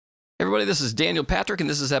Everybody, this is Daniel Patrick, and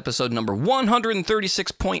this is episode number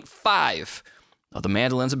 136.5 of the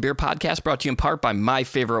Mandolins and Beer podcast, brought to you in part by my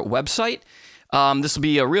favorite website. This will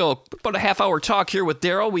be about a half-hour talk here with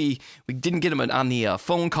Darol. We didn't get him on the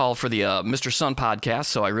phone call for the Mr. Sun podcast,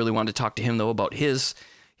 so I really wanted to talk to him, though, about his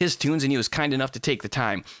tunes, and he was kind enough to take the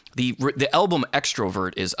time. The album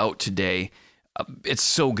Extrovert is out today. It's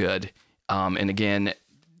so good. And again,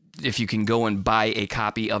 if you can go and buy a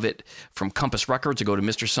copy of it from Compass Records, or go to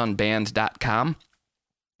MrSunBand.com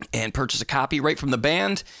and purchase a copy right from the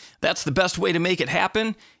band. That's the best way to make it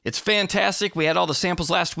happen. It's fantastic. We had all the samples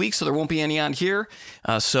last week, so there won't be any on here.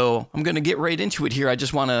 So I'm going to get right into it here. I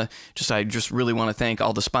just really want to thank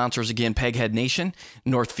all the sponsors again: Peghead Nation,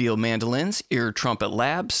 Northfield Mandolins, Ear Trumpet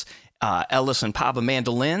Labs, Ellis and Papa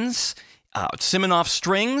Mandolins, Simonoff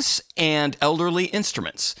Strings, and Elderly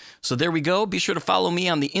Instruments. So there we go. Be sure to follow me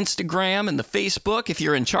on the Instagram and the Facebook. If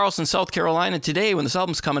you're in Charleston, South Carolina today, when this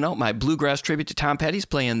album's coming out, my bluegrass tribute to Tom Petty's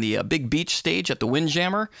playing the Big Beach stage at the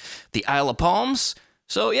Windjammer, the Isle of Palms.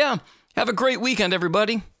 So yeah, have a great weekend,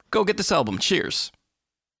 everybody. Go get this album. Cheers.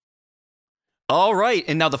 All right,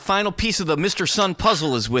 and now the final piece of the Mr. Sun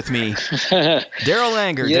puzzle is with me. Darol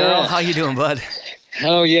Anger. Yeah. Darol, how you doing, bud?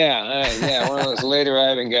 Oh, yeah. One of those late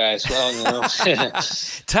arriving guys. Well,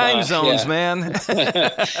 Time zones, man.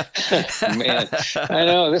 Man, I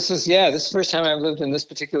know. This is the first time I've lived in this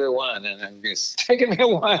particular one, and it's taken me a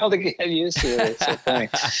while to get used to it. It's so funny.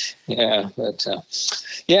 Yeah, but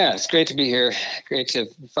it's great to be here. Great to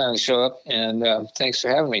finally show up, and thanks for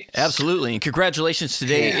having me. Absolutely, and congratulations.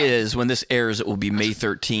 Today is, when this airs, it will be May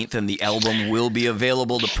 13th, and the album will be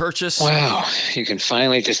available to purchase. Wow, you can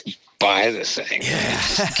finally just buy this thing. Yeah.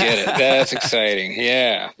 Just get it. That's exciting.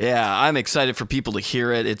 Yeah. Yeah, I'm excited for people to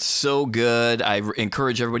hear it. It's so good. I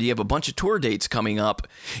encourage everybody. You have a bunch of tour dates coming up.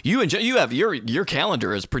 You have your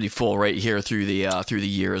calendar is pretty full right here through the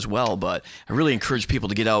year as well. But I really encourage people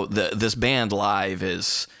to get out. This band live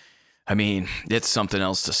is, it's something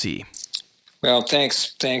else to see. Well,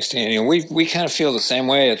 thanks, Daniel. We kind of feel the same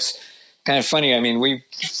way. It's kind of funny. We're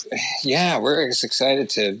as excited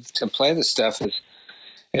to play this stuff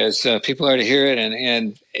as people are to hear it,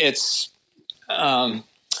 and it's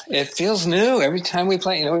it feels new every time we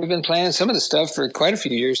play. We've been playing some of the stuff for quite a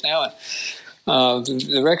few years now, and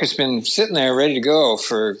the record's been sitting there ready to go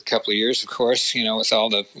for a couple of years, of course, with all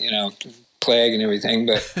the plague and everything.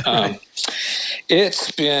 But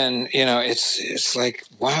it's been it's like,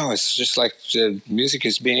 wow, it's just like the music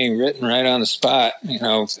is being written right on the spot.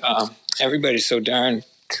 Everybody's so darn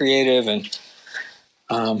creative, and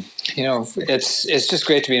it's just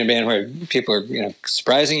great to be in a band where people are,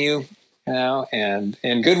 surprising you, and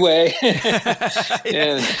in a good way,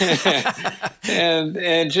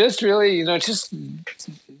 and just really, just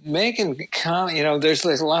making there's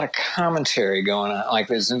a lot of commentary going on. Like,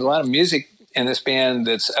 there's a lot of music in this band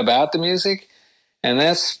that's about the music, and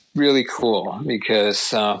that's really cool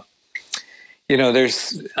because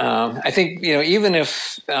there's I think even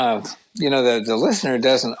if the listener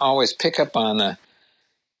doesn't always pick up on the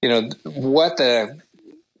what the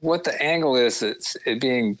angle is that's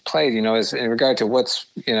being played, is in regard to what's,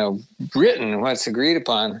 written, what's agreed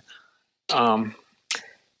upon, the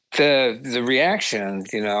reaction,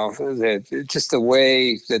 just the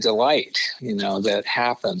way, the delight, that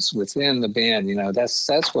happens within the band,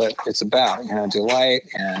 that's what it's about, delight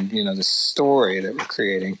and, the story that we're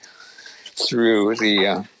creating through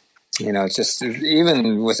the, just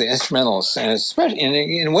even with the instrumentals, and especially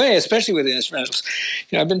in a way, especially with the instrumentals,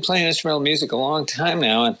 I've been playing instrumental music a long time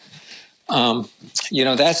now, and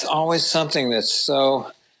that's always something that's so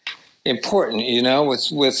important.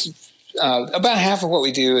 With about half of what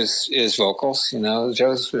we do is vocals.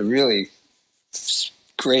 Joe's a really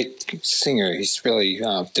great singer. He's really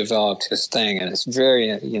developed his thing, and it's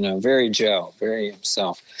very very Joe, very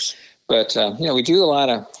himself. But we do a lot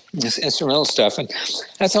of this instrumental stuff, and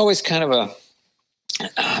that's always kind of a,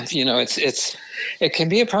 it can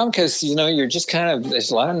be a problem because you're just kind of,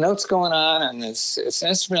 there's a lot of notes going on, and it's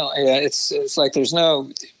instrumental. Yeah, it's like there's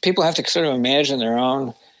no, people have to sort of imagine their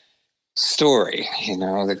own story,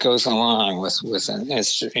 that goes along with an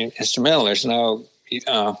instrumental. There's no,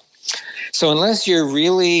 so unless you're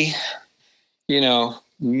really,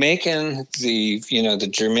 making the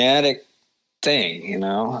dramatic thing,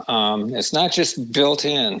 it's not just built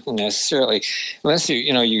in necessarily, unless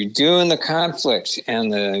you're doing the conflict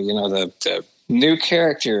and the new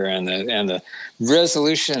character and the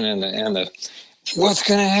resolution and the what's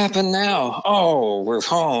going to happen now? Oh, we're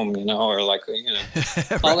home, or like,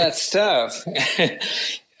 all that stuff.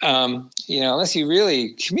 unless you really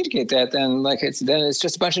communicate that, then it's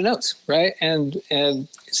just a bunch of notes, right? And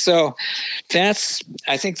so that's,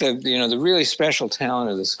 I think, the really special talent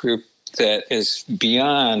of this group that is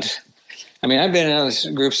beyond. I mean, I've been in other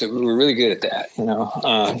groups that were really good at that,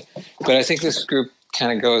 but I think this group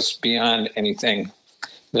kind of goes beyond anything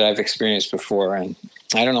that I've experienced before. And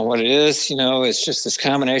I don't know what it is, it's just this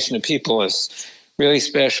combination of people is really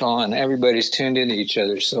special, and everybody's tuned into each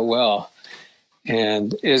other so well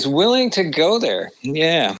and is willing to go there.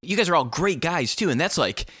 Yeah. You guys are all great guys too, and that's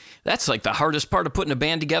like the hardest part of putting a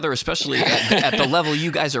band together, especially at the level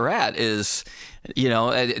you guys are at, is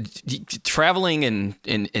traveling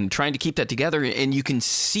and trying to keep that together, and you can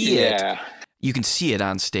see it. You can see it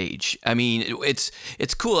on stage. I mean, it's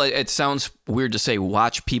cool. It sounds weird to say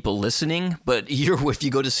watch people listening, but if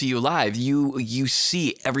you go to see you live, you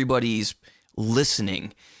see everybody's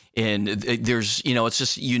listening. And there's, it's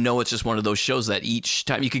just one of those shows that each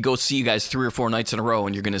time you could go see you guys 3 or 4 nights in a row,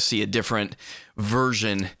 and you're going to see a different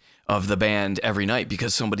version of the band every night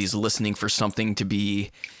because somebody's listening for something to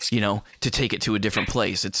be, to take it to a different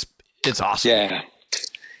place. It's awesome. Yeah.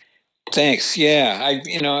 Thanks. Yeah.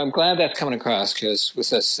 I'm glad that's coming across, because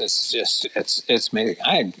with us, it's amazing.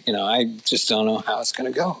 I just don't know how it's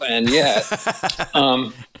going to go. And yet,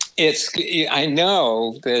 I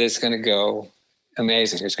know that it's going to go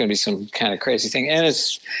amazing. There's going to be some kind of crazy thing, and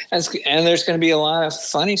there's going to be a lot of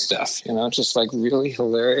funny stuff. Just like really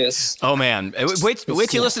hilarious. Oh man, wait till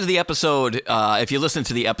you listen to the episode. If you listen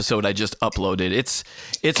to the episode I just uploaded, it's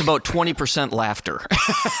about 20% laughter.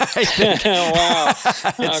 Wow,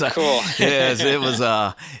 cool.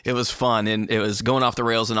 It was fun, and it was going off the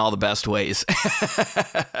rails in all the best ways.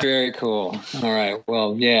 Very cool. All right.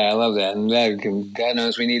 Well, yeah, I love that, and God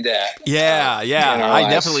knows we need that. Yeah. I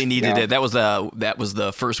definitely needed it. That was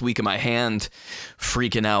the first week of my hand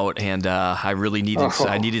freaking out, and I really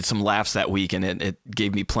needed some laughs that week, and it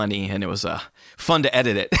gave me plenty, and it was fun to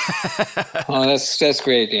edit it. Oh, that's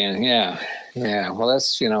great, Dan. Yeah. Well,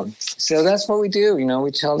 that's so that's what we do.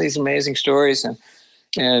 We tell these amazing stories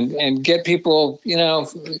and get people.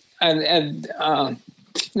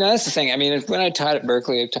 That's the thing. I mean, when I taught at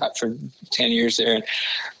Berkeley, I taught for 10 years there.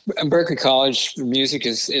 And Berkeley College, music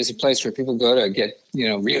is a place where people go to get,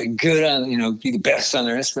 really good on, be the best on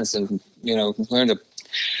their instruments and, learn to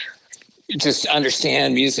just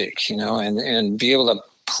understand music, and be able to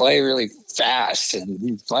play really fast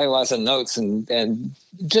and play lots of notes and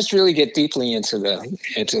just really get deeply into their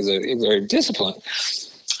discipline.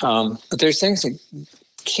 But there's things that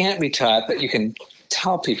can't be taught, but you can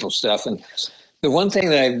tell people stuff. And the one thing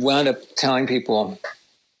that I wound up telling people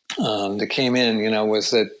that came in,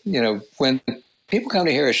 was that, when people come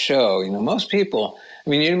to hear a show, most people, I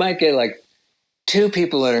mean, you might get like 2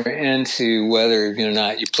 people that are into whether or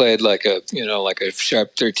not you played like a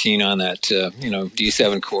sharp 13 on that,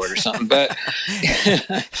 D7 chord or something. But,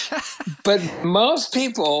 but most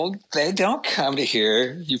people, they don't come to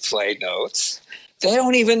hear you play notes. They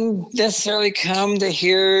don't even necessarily come to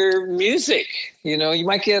hear music. You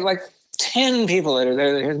might get like 10 people that are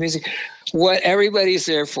there that hear the music. What everybody's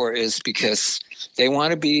there for is because they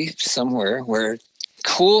want to be somewhere where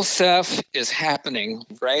cool stuff is happening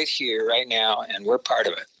right here, right now, and we're part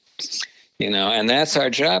of it. And that's our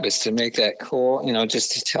job, is to make that cool,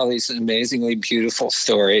 just to tell these amazingly beautiful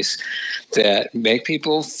stories that make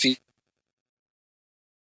people feel,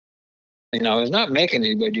 it's not making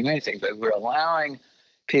anybody do anything, but we're allowing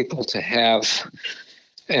people to have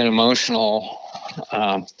an emotional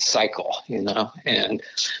cycle, and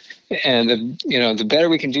the better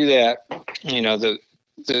we can do that,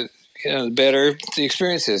 the better the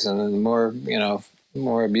experience is, and the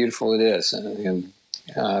more beautiful it is, and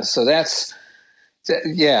so that's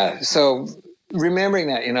So remembering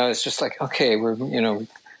that, it's just like, okay,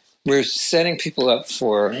 we're setting people up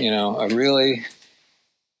for a really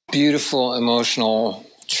beautiful emotional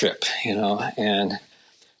trip, and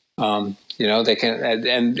they can,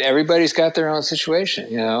 and everybody's got their own situation,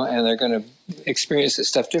 and they're going to experience this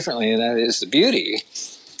stuff differently. And that is the beauty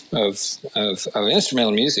of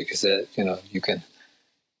instrumental music, is that, you can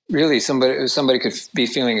really, somebody could be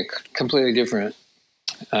feeling a completely different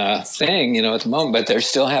thing, at the moment, but they're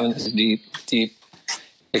still having this deep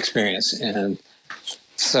experience. And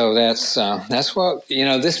so that's what,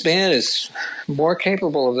 this band is more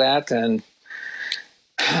capable of that than,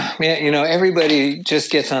 man, everybody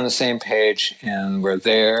just gets on the same page, and we're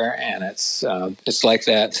there, and it's like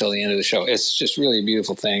that till the end of the show. It's just really a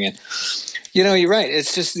beautiful thing. And, you're right.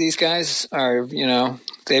 It's just, these guys are,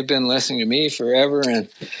 they've been listening to me forever, and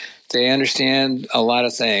they understand a lot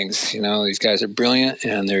of things. These guys are brilliant,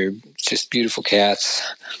 and they're just beautiful cats.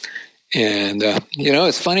 And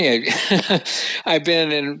it's funny. I've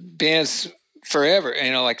been in bands forever.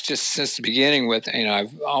 Like just since the beginning. With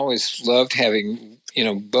I've always loved having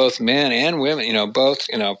both men and women. Both.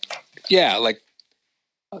 Yeah, like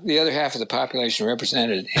the other half of the population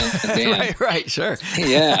represented in the band. right, sure.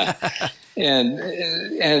 Yeah. And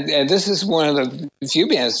this is one of the few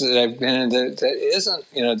bands that I've been in that isn't,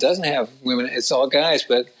 doesn't have women. It's all guys,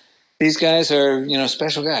 but these guys are,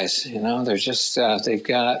 special guys. They're just they've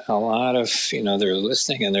got a lot of, they're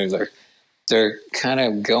listening, and they're kind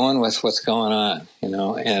of going with what's going on,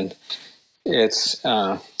 and it's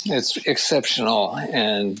exceptional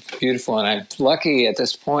and beautiful. And I'm lucky at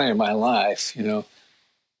this point in my life,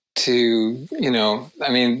 to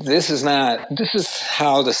this is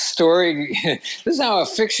how the story this is how a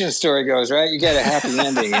fiction story goes, right? You get a happy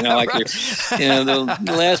ending, like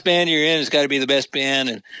the last band you're in has got to be the best band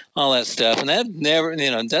and all that stuff, and that never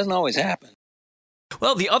doesn't always happen.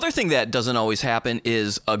 Well, the other thing that doesn't always happen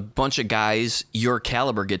is a bunch of guys your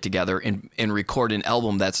caliber get together and record an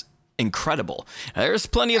album that's incredible. There's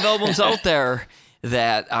plenty of albums out there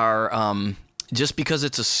that are just because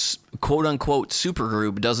it's a quote-unquote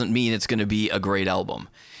supergroup doesn't mean it's going to be a great album.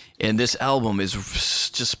 And this album is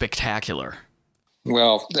just spectacular.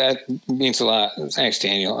 Well, that means a lot. Thanks,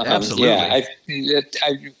 Daniel. Absolutely.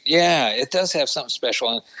 It does have something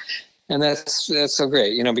special. And that's so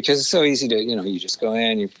great, because it's so easy to, you just go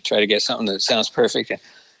in, you try to get something that sounds perfect.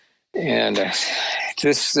 And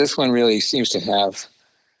this one really seems to have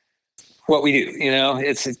what we do,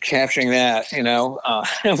 it's capturing that,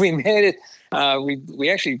 we made it. We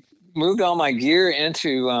actually moved all my gear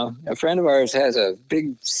into a friend of ours has a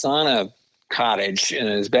big sauna cottage in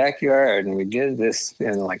his backyard, and we did this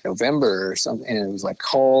in like November or something, and it was like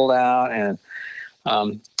cold out, and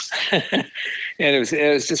and it was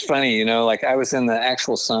just funny, like I was in the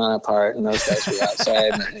actual sauna part, and those guys were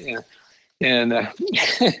outside, and it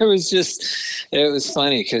was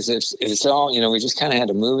funny because it's all we just kind of had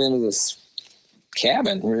to move into this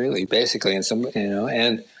cabin, really, basically, and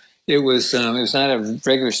it was not a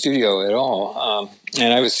regular studio at all.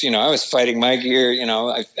 And I was fighting my gear,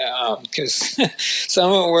 because some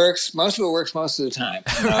of it works, most of it works most of the time.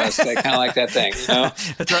 It's kind of like that thing,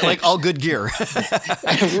 That's right, like all good gear.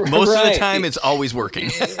 Most of the time, it's always working.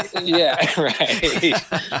 Yeah, right.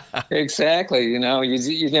 Exactly. You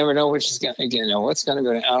never know which is going to, what's going to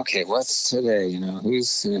go down. Okay, what's today? Who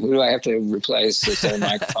do I have to replace this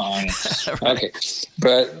microphone? Right. Okay,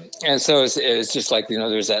 and so it's just like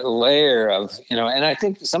there's that layer of and I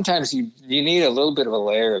think sometimes you need a little bit of a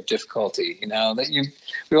layer of difficulty, that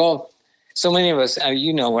we all, so many of us,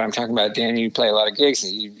 what I'm talking about, Dan. You play a lot of gigs,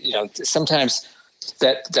 and sometimes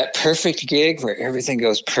that perfect gig where everything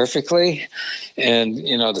goes perfectly, and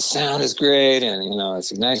the sound is great, and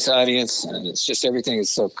it's a nice audience, and it's just everything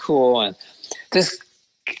is so cool, and this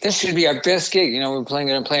should be our best gig. We're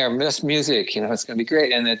going to play our best music. It's going to be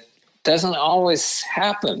great, and it doesn't always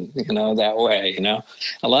happen, that way.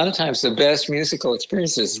 A lot of times the best musical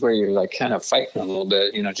experiences is where you're like kind of fighting a little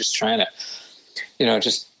bit, just trying to,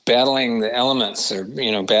 just battling the elements, or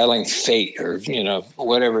battling fate, or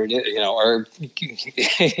whatever it is, or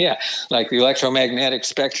yeah, like the electromagnetic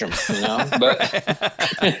spectrum, but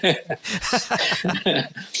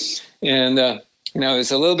and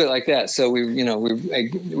it's a little bit like that. So we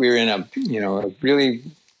were in a really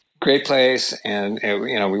great place, and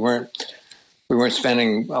we weren't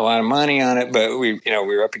spending a lot of money on it, but we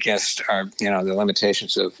were up against our the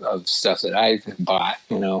limitations of stuff that I bought,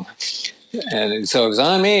 and so it was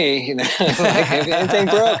on me, like if anything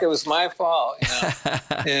broke, it was my fault,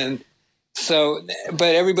 and so,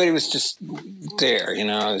 but everybody was just there, it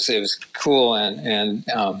was cool, and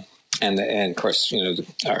of course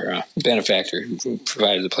our benefactor who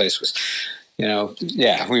provided the place was. We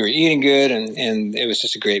were eating good, and it was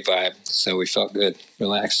just a great vibe. So we felt good,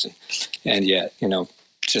 relaxed, and yet,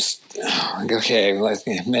 just okay.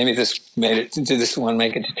 Maybe this made it. Did this one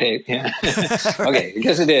make it to tape? Yeah. Okay, I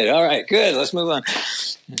guess it did. All right, good. Let's move on.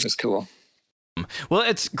 It was cool. Well,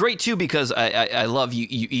 it's great too because I love you.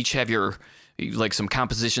 You each have your like some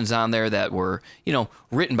compositions on there that were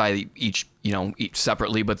written by each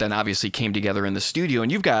separately, but then obviously came together in the studio.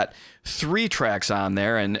 And you've got 3 tracks on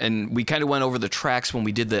there, and we kind of went over the tracks when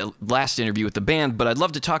we did the last interview with the band. But I'd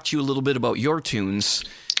love to talk to you a little bit about your tunes.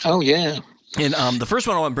 Oh yeah. And the first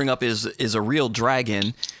one I want to bring up is A Real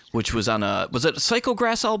Dragon, which was on was it a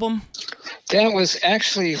Psychograss album? That was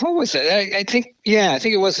actually, what was it? I think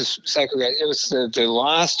it was a Psychograss. It was the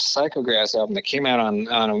Lost Psychograss album that came out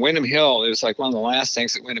on Windham Hill. It was like one of the last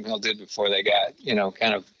things that Windham Hill did before they got,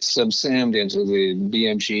 kind of subsumed into the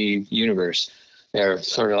BMG universe. They're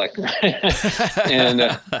sort of like,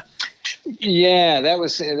 and Yeah, that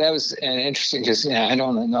was an interesting. Because I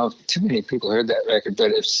don't know if too many people heard that record,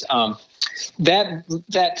 but it's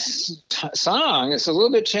song is a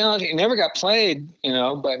little bit challenging. It never got played,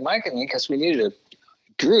 by Mike and me because we needed a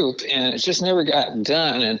group, and it just never got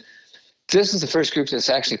done. And this is the first group that's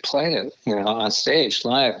actually played it, on stage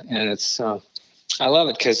live, and it's I love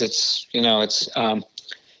it because it's it's kind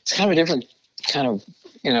of a different kind of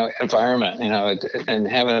environment, and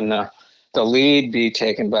having the lead be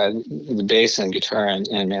taken by the bass and guitar and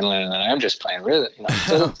mandolin, and I'm just playing rhythm.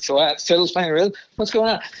 Fiddle's playing rhythm. What's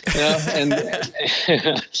going on? And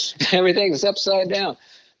everything is upside down.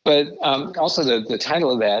 But also the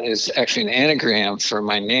title of that is actually an anagram for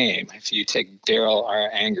my name. If you take Darol, our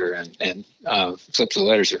anger, and flip the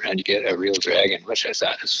letters around, you get a real dragon, which I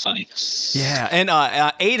thought was funny. Yeah, and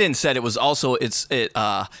Aiden said it was also it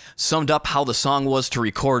summed up how the song was to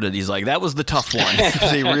record it. He's like, that was the tough one,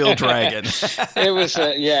 the real dragon. It was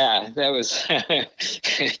that was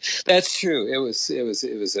that's true. It was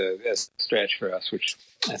a stretch for us, which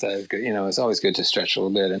I thought was good. It's always good to stretch a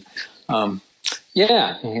little bit, and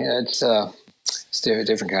it's a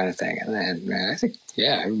different kind of thing, and I think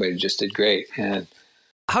everybody just did great. And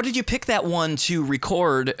how did you pick that one to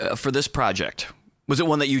record for this project? Was it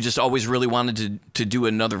one that you just always really wanted to do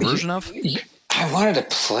another version of? I wanted to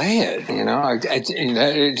play it,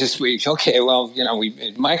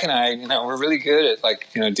 Mike and I, we're really good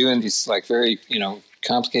at doing these very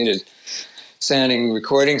complicated sounding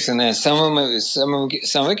recordings, and then some of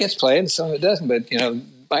it gets played and some of it doesn't. But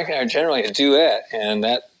Mike and I are generally a duet, and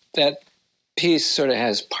that piece sort of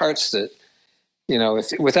has parts that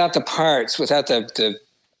without the parts, without the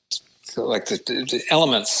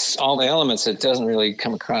elements, all the elements, it doesn't really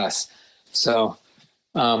come across. So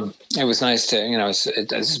it was nice to it's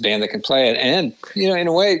this band that can play it, and in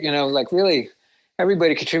a way really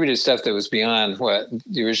everybody contributed stuff that was beyond what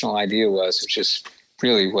the original idea was, which is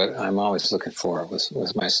really what I'm always looking for was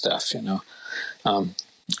my stuff,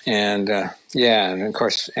 and of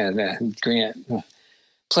course, Grant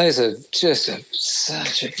plays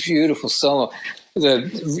such a beautiful solo.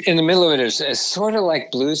 In the middle of it is sort of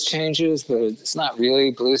like blues changes, but it's not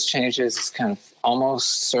really blues changes. It's kind of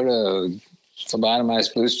almost sort of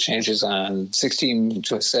phlebotomized blues changes on 16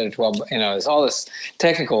 instead of 12. It's all this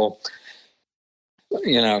technical,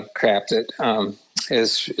 crap that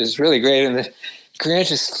is really great. And Grant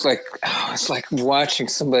just it's like watching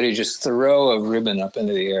somebody just throw a ribbon up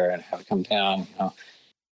into the air and have it come down.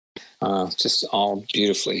 Just all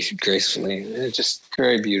beautifully, gracefully, just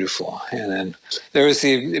very beautiful. And then there was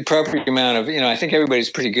the appropriate amount of, I think everybody's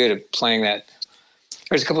pretty good at playing that.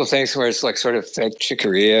 There's a couple of things where it's like sort of fake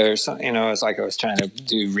chicoria or something, it's like I was trying to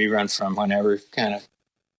do rerun from whenever, kind of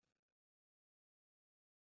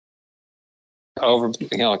over,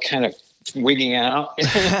 kind of wigging out.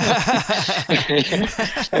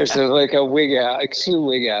 There's like a wig out, like two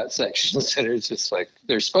wig out sections that are just like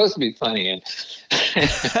they're supposed to be funny, and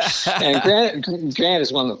Grant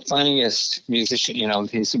is one of the funniest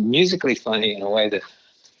musicians. He's musically funny in a way that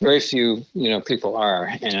very few people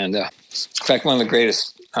are, and in fact, one of the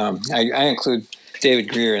greatest. I include David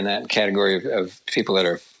Greer in that category of people that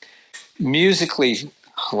are musically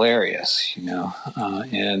hilarious,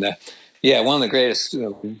 and one of the greatest,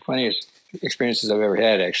 funniest experiences I've ever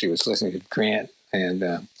had actually was listening to Grant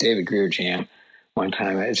and David Greer jam one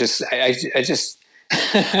time. I just I just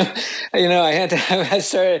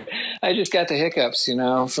got the hiccups,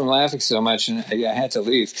 from laughing so much, and I had to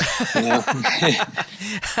leave.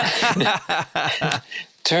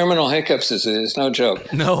 Terminal hiccups is no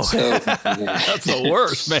joke. No, so, that's the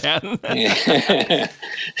worst, man.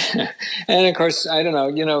 And of course, I don't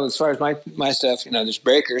know. As far as my stuff, there's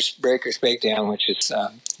Breakers Breakdown, which is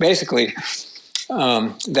basically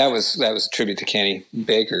that was a tribute to Kenny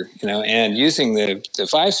Baker, and using the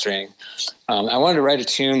 5-string. I wanted to write a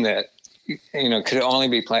tune that could only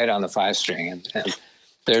be played on the 5-string, and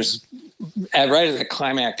there's right at the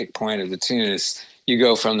climactic point of the tune is. You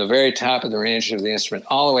go from the very top of the range of the instrument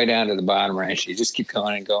all the way down to the bottom range. You just keep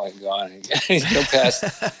going and going and going. And you go past,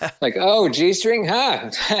 oh, G string,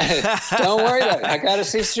 huh? Don't worry about it. I got a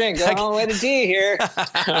C string. Go all the way to D here.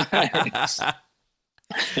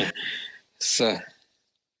 So.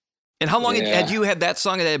 And how long had you had that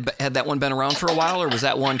song? Had that one been around for a while, or was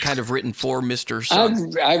that one kind of written for Mr.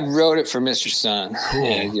 Sun? I wrote it for Mr. Sun. Cool.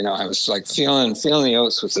 And, I was like feeling the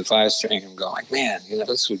oats with the 5-string and going, man,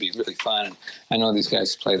 this would be really fun. And I know these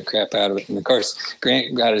guys play the crap out of it. And of course,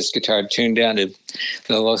 Grant got his guitar tuned down to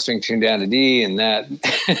the low string tuned down to D, and that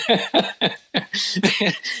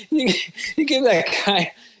you give that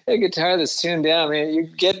guy a guitar that's tuned down, man, you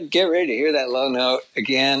get ready to hear that low note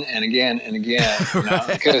again and again and again,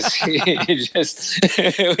 because he just,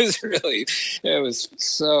 it was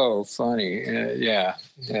so funny. Yeah,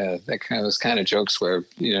 those kind of jokes where,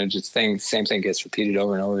 just same thing gets repeated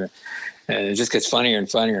over and over, and it just gets funnier and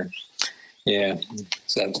funnier. Yeah,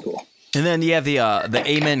 so that's cool. And then you have the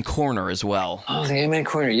Amen Corner as well. Oh, the Amen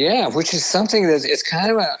Corner, yeah, which is something that it's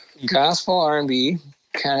kind of a gospel R&B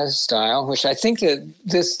kind of style, which I think that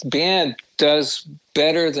this band does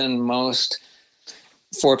better than most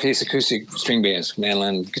 4-piece acoustic string bands,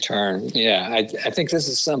 mandolin, guitar. Yeah, I think this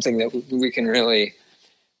is something that we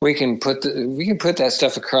can put that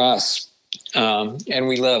stuff across, and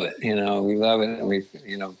we love it. We love it, and we've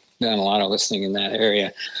done a lot of listening in that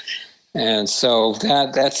area. And so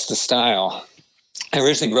that's the style. I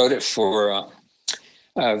originally wrote it for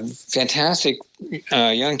a fantastic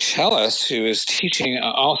young cellist who is teaching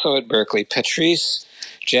also at Berkeley, Patrice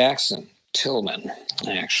Jackson Tillman,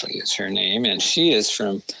 actually is her name. And she's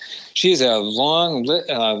a long,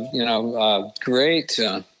 great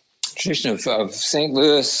tradition of St.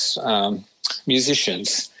 Louis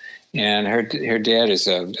musicians. And her dad is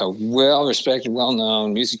a well-respected,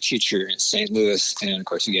 well-known music teacher in St. Louis, and of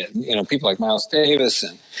course you get people like Miles Davis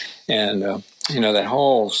and that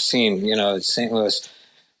whole scene, St. Louis,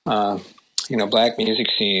 black music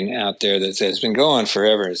scene out there that's been going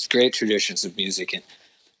forever. It's great traditions of music,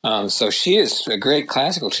 and so she is a great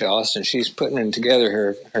classical cellist, and she's putting together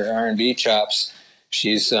her R&B chops.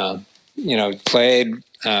 She's played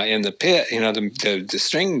in the pit, the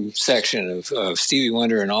string section of Stevie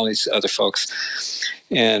Wonder and all these other folks.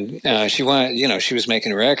 And she wanted, she was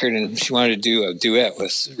making a record, and she wanted to do a duet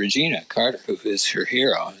with Regina Carter, who is her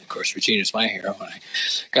hero. And of course, Regina's my hero. And I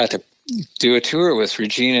got to do a tour with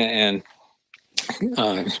Regina and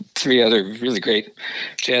 3 other really great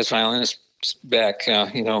jazz violinists back,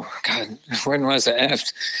 God, when was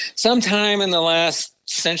that? Sometime in the last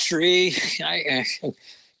century. I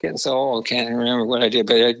getting so old, can't remember what I did,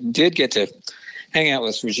 but I did get to hang out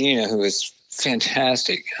with Regina, who is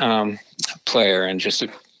fantastic player and just a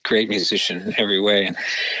great musician in every way. And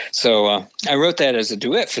so I wrote that as a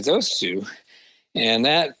duet for those two, and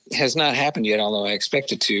that has not happened yet, although I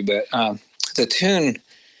expect it to. But the tune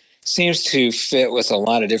seems to fit with a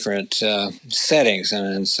lot of different settings,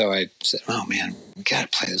 and so I said, "Oh man, we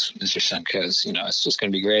got to play this with Mr. Sun, because it's just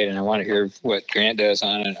going to be great, and I want to hear what Grant does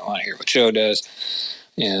on it, and I want to hear what Joe does."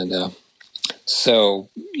 And so,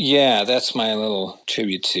 yeah, that's my little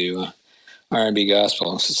tribute to R&B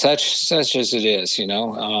gospel, such as it is.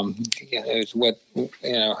 It's what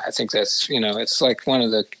I think that's it's like one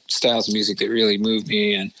of the styles of music that really moved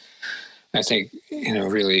me, and I think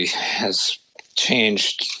really has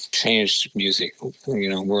changed music,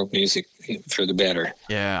 world music for the better.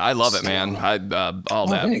 Yeah, I love it, man. All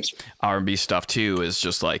that thanks. R&B stuff too is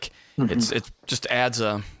just like it just adds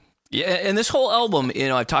a. Yeah, and this whole album,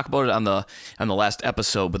 I've talked about it on the last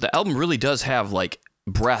episode, but the album really does have like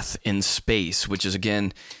breath in space, which is,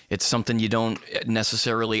 again, it's something you don't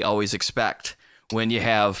necessarily always expect when you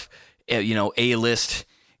have A-list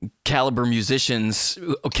caliber musicians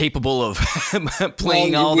capable of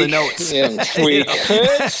playing all the notes. Yeah, we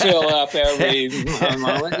could fill up every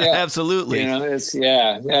moment. Yeah. Absolutely. It's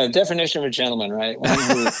definition of a gentleman, right? One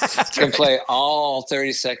who can play all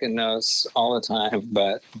 30-second notes all the time,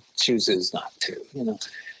 but chooses not to.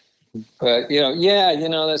 But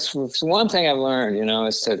that's one thing I've learned.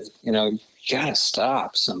 Is that you gotta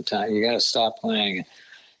stop sometimes. You gotta stop playing.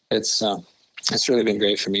 It's really been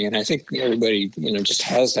great for me, and I think everybody, just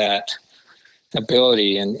has that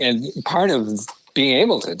ability. And part of being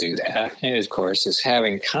able to do that, of course, is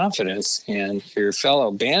having confidence in your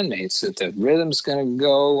fellow bandmates that the rhythm's going to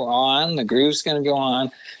go on, the groove's going to go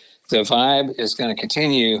on, the vibe is going to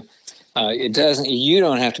continue. You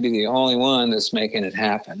don't have to be the only one that's making it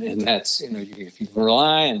happen, and that's if you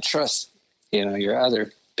rely and trust, your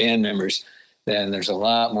other band members, then there's a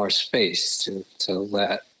lot more space to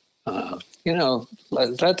let.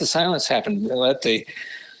 Let the silence happen.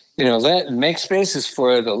 Make spaces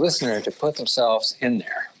for the listener to put themselves in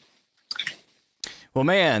there. Well,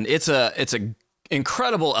 man, it's a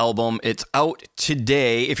incredible album. It's out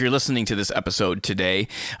today. If you're listening to this episode today,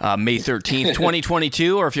 May 13th,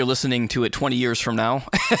 2022, or if you're listening to it 20 years from now,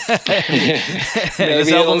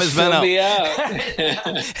 this album has been out.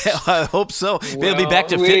 I hope so. Well, it'll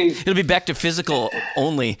be back to physical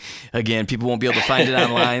only again. People won't be able to find it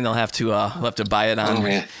online. They'll have to buy it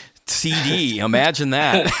on CD. Imagine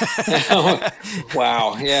that.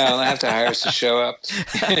 Wow. Yeah, I'll have to hire us to show up.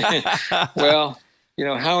 Well,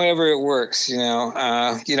 however it works,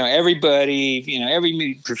 everybody,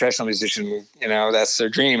 every professional musician, that's their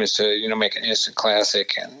dream is to, make an instant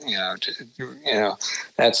classic. And,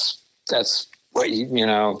 that's what,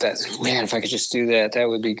 that's, man, if I could just do that, that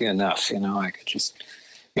would be good enough. I could just,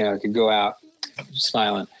 I could go out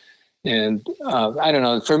smiling. And I don't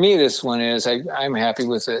know, for me, this one is, I'm happy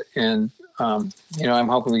with it. And, I'm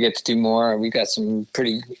hoping we get to do more. We got some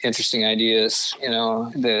pretty interesting ideas,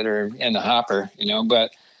 that are in the hopper,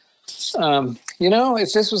 but,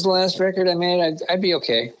 if this was the last record I made, I'd be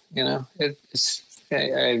okay. I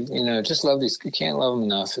just love these. You can't love them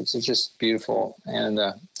enough. It's just beautiful. And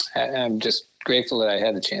I'm just grateful that I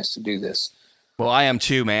had the chance to do this. Well, I am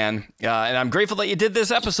too, man. And I'm grateful that you did this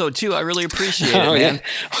episode too. I really appreciate it, man. Yeah.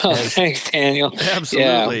 Well, thanks, Daniel.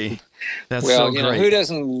 Absolutely. Yeah. That's so great. Who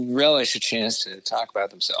doesn't relish a chance to talk about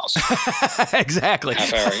themselves? Exactly.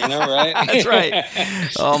 Half hour, right? That's right.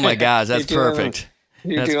 Oh my gosh, that's perfect.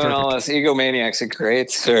 You're doing perfect. All us egomaniacs a great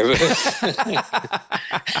service.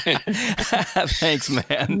 Thanks,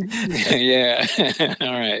 man. Yeah.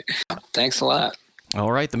 All right. Thanks a lot.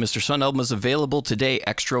 All right, the Mr. Sun album is available today,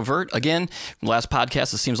 Extrovert. Again, from the last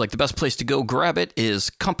podcast, it seems like the best place to go grab it is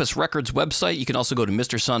Compass Records website. You can also go to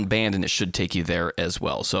Mr. Sun Band, and it should take you there as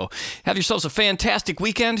well. So have yourselves a fantastic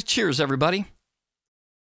weekend. Cheers, everybody.